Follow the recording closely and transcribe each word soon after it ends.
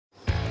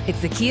It's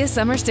the Kia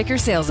Summer Sticker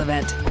Sales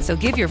Event, so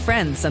give your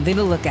friends something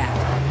to look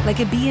at, like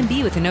a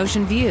B&B with an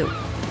ocean view,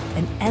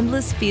 an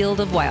endless field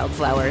of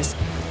wildflowers,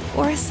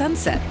 or a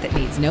sunset that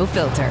needs no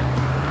filter.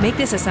 Make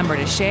this a summer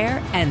to share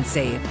and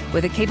save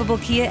with a capable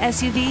Kia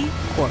SUV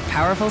or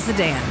powerful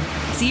sedan.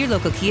 See your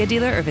local Kia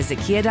dealer or visit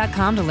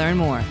kia.com to learn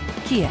more.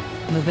 Kia,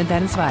 movement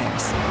that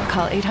inspires.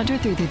 Call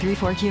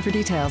 800-3334-KIA for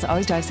details.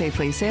 Always drive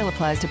safely. Sale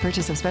applies to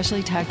purchase of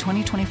specially tagged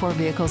 2024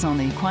 vehicles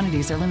only.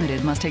 Quantities are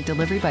limited. Must take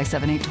delivery by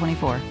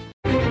 7/8/24.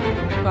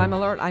 Crime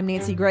Alert, I'm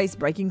Nancy Grace.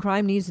 Breaking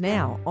crime news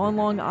now. On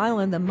Long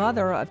Island, the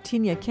mother of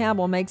Tanya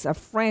Campbell makes a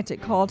frantic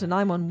call to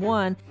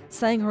 911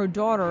 saying her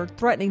daughter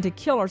threatening to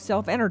kill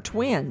herself and her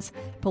twins.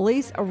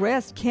 Police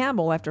arrest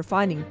Campbell after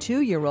finding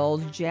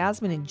 2-year-olds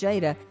Jasmine and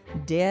Jada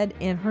dead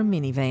in her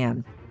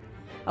minivan.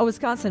 A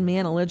Wisconsin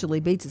man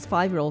allegedly beats his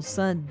 5-year-old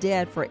son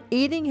dead for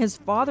eating his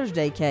Father's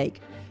Day cake.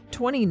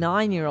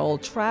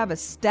 29-year-old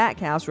Travis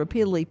Stackhouse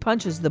repeatedly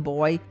punches the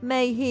boy.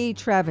 May he,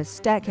 Travis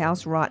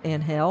Stackhouse, rot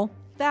in hell.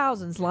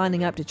 Thousands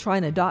lining up to try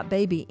and adopt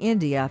baby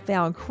India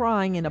found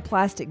crying in a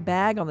plastic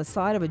bag on the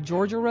side of a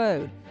Georgia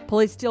road.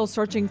 Police still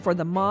searching for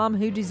the mom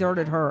who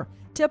deserted her.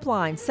 Tip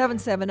line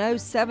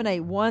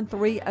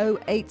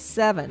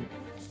 770-781-3087.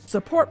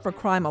 Support for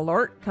Crime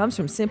Alert comes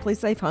from Simply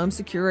Safe Home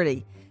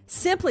Security.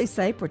 Simply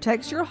Safe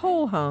protects your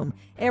whole home,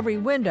 every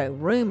window,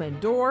 room,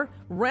 and door,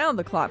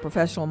 round-the-clock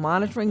professional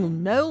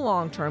monitoring, no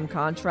long-term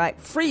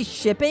contract, free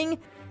shipping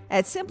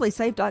at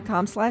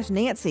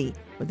simplysafe.com/Nancy.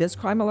 With this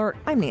Crime Alert,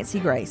 I'm Nancy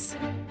Grace.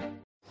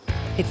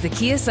 It's the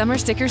Kia Summer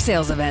Sticker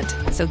Sales Event,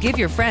 so give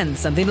your friends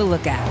something to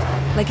look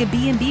at, like a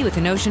B&B with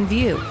an ocean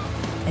view,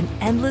 an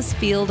endless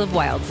field of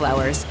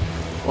wildflowers,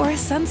 or a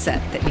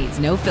sunset that needs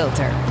no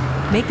filter.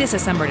 Make this a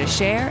summer to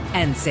share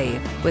and save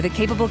with a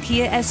capable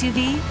Kia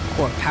SUV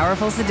or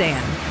powerful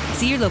sedan.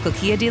 See your local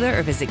Kia dealer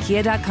or visit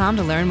kia.com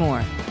to learn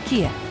more.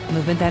 Kia,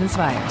 movement that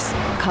inspires.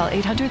 Call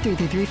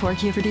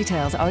 800-3334-KIA for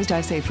details. Always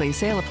drive safely.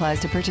 Sale applies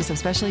to purchase of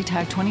specially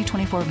tagged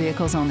 2024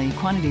 vehicles only.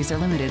 Quantities are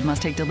limited.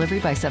 Must take delivery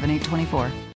by 7/8/24.